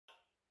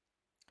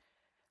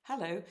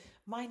Hello,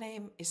 my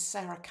name is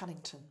Sarah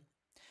Cunnington.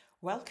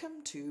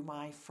 Welcome to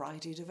my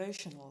Friday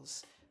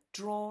devotionals,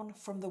 drawn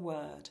from the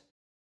Word.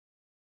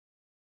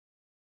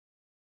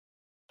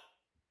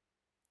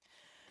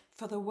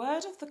 For the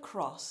word of the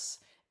cross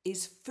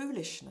is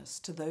foolishness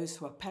to those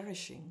who are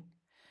perishing,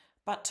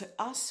 but to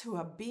us who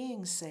are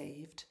being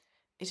saved,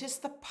 it is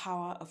the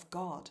power of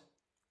God.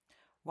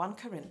 1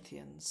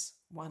 Corinthians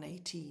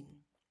 1:18.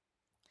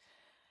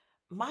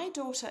 My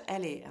daughter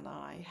Ellie and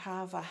I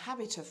have a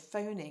habit of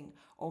phoning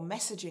or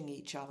messaging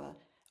each other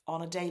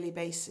on a daily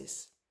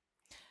basis.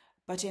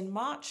 But in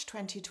March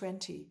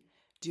 2020,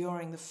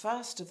 during the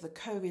first of the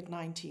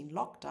COVID-19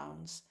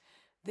 lockdowns,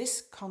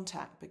 this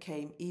contact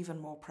became even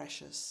more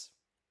precious.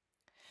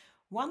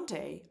 One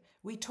day,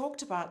 we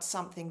talked about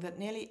something that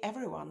nearly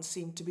everyone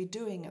seemed to be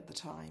doing at the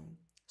time: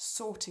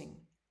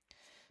 sorting.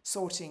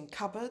 Sorting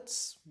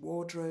cupboards,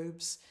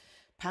 wardrobes,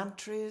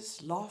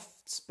 pantries,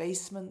 lofts,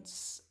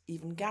 basements,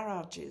 even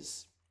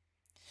garages.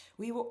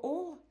 We were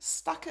all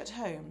stuck at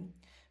home,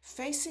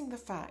 facing the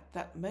fact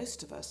that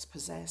most of us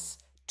possess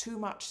too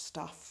much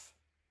stuff.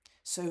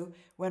 So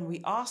when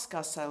we ask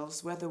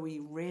ourselves whether we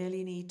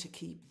really need to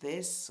keep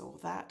this or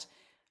that,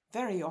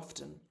 very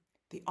often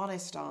the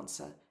honest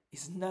answer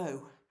is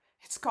no,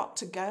 it's got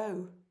to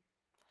go.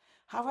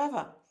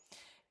 However,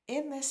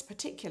 in this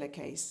particular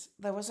case,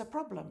 there was a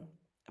problem,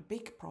 a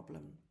big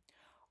problem.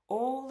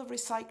 All the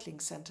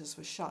recycling centres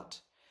were shut,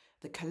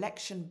 the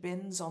collection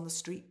bins on the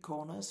street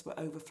corners were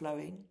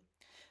overflowing,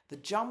 the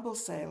jumble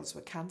sales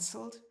were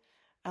cancelled,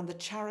 and the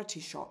charity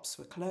shops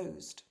were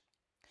closed.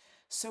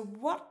 So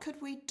what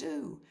could we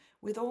do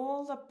with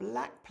all the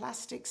black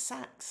plastic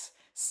sacks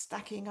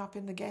stacking up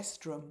in the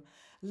guest room,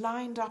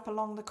 lined up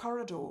along the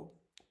corridor,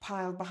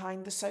 piled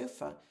behind the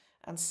sofa,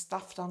 and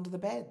stuffed under the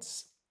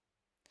beds?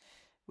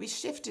 We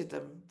shifted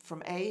them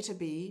from A to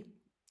B,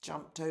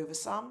 jumped over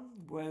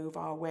some, wove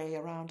our way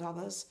around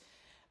others,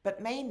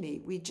 but mainly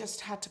we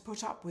just had to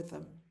put up with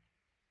them.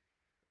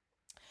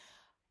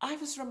 I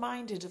was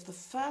reminded of the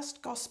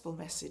first gospel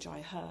message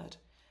I heard,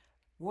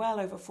 well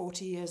over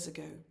 40 years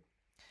ago.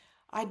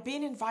 I'd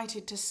been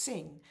invited to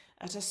sing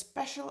at a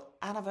special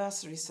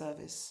anniversary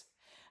service,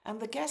 and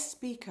the guest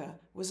speaker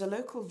was a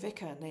local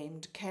vicar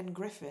named Ken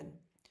Griffin,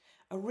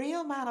 a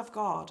real man of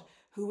God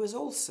who was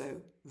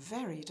also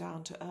very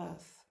down to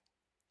earth.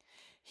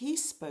 He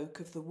spoke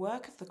of the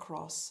work of the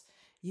cross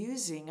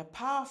using a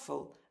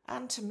powerful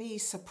and to me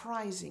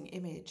surprising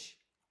image.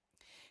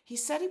 He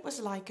said it was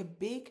like a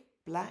big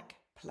black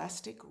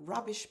plastic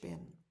rubbish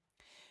bin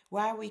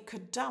where we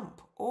could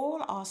dump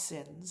all our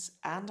sins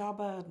and our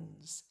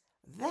burdens.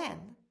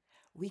 Then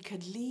we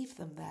could leave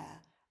them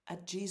there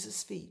at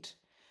Jesus' feet,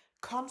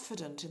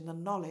 confident in the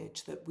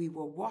knowledge that we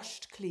were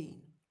washed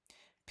clean,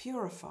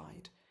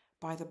 purified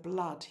by the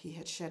blood he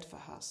had shed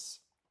for us.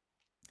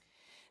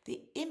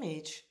 The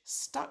image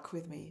stuck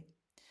with me,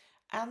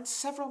 and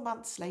several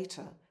months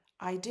later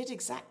I did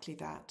exactly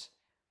that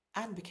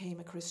and became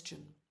a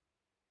Christian.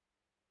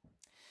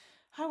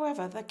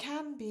 However, there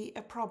can be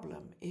a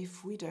problem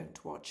if we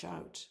don't watch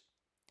out.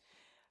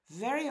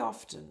 Very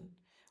often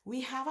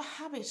we have a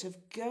habit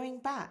of going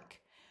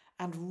back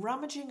and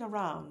rummaging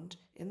around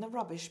in the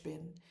rubbish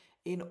bin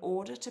in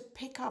order to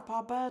pick up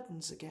our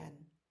burdens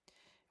again.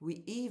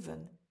 We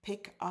even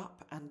pick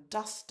up and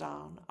dust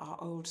down our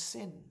old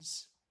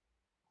sins.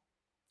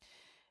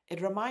 It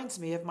reminds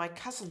me of my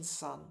cousin's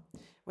son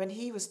when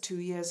he was 2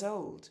 years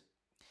old.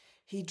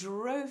 He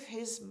drove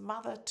his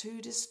mother to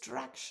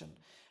distraction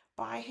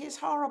by his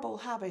horrible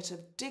habit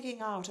of digging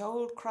out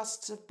old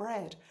crusts of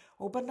bread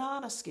or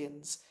banana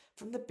skins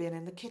from the bin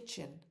in the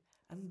kitchen,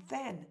 and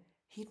then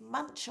he'd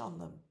munch on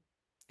them.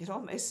 It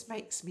almost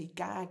makes me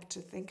gag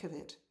to think of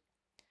it.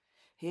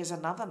 Here's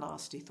another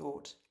nasty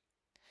thought.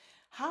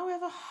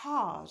 However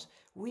hard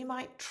we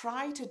might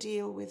try to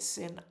deal with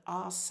sin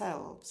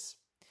ourselves,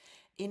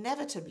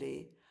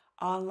 inevitably,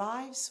 our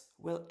lives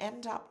will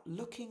end up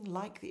looking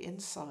like the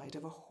inside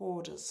of a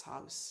hoarder's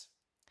house.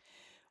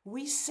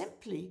 We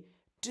simply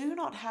do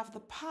not have the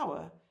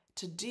power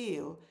to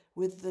deal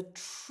with the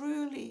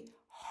truly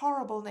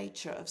horrible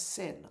nature of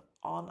sin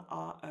on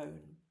our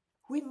own.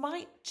 We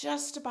might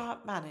just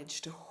about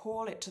manage to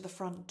haul it to the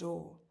front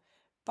door,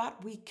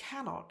 but we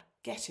cannot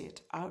get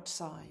it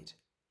outside.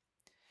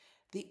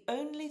 The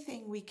only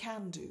thing we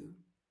can do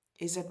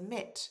is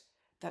admit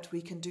that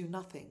we can do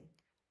nothing,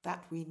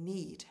 that we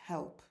need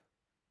help.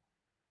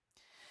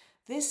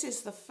 This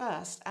is the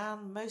first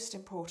and most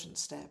important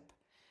step,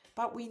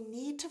 but we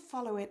need to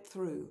follow it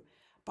through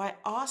by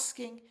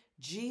asking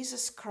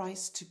Jesus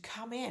Christ to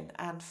come in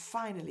and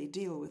finally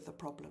deal with the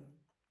problem.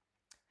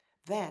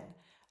 Then,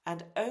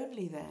 and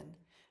only then,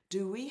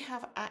 do we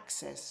have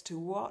access to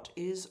what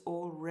is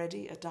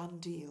already a done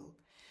deal,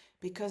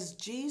 because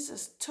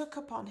Jesus took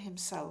upon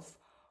himself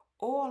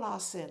all our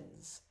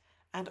sins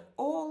and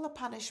all the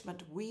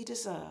punishment we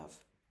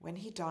deserve when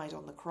he died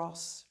on the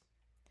cross.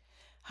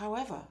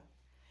 However,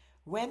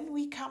 when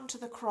we come to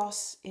the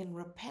cross in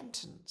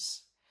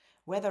repentance,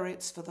 whether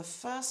it's for the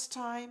first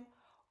time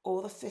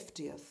or the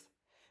 50th,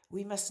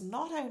 we must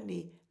not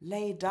only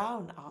lay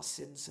down our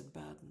sins and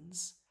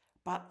burdens,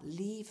 but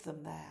leave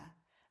them there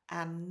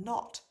and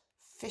not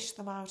fish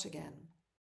them out again.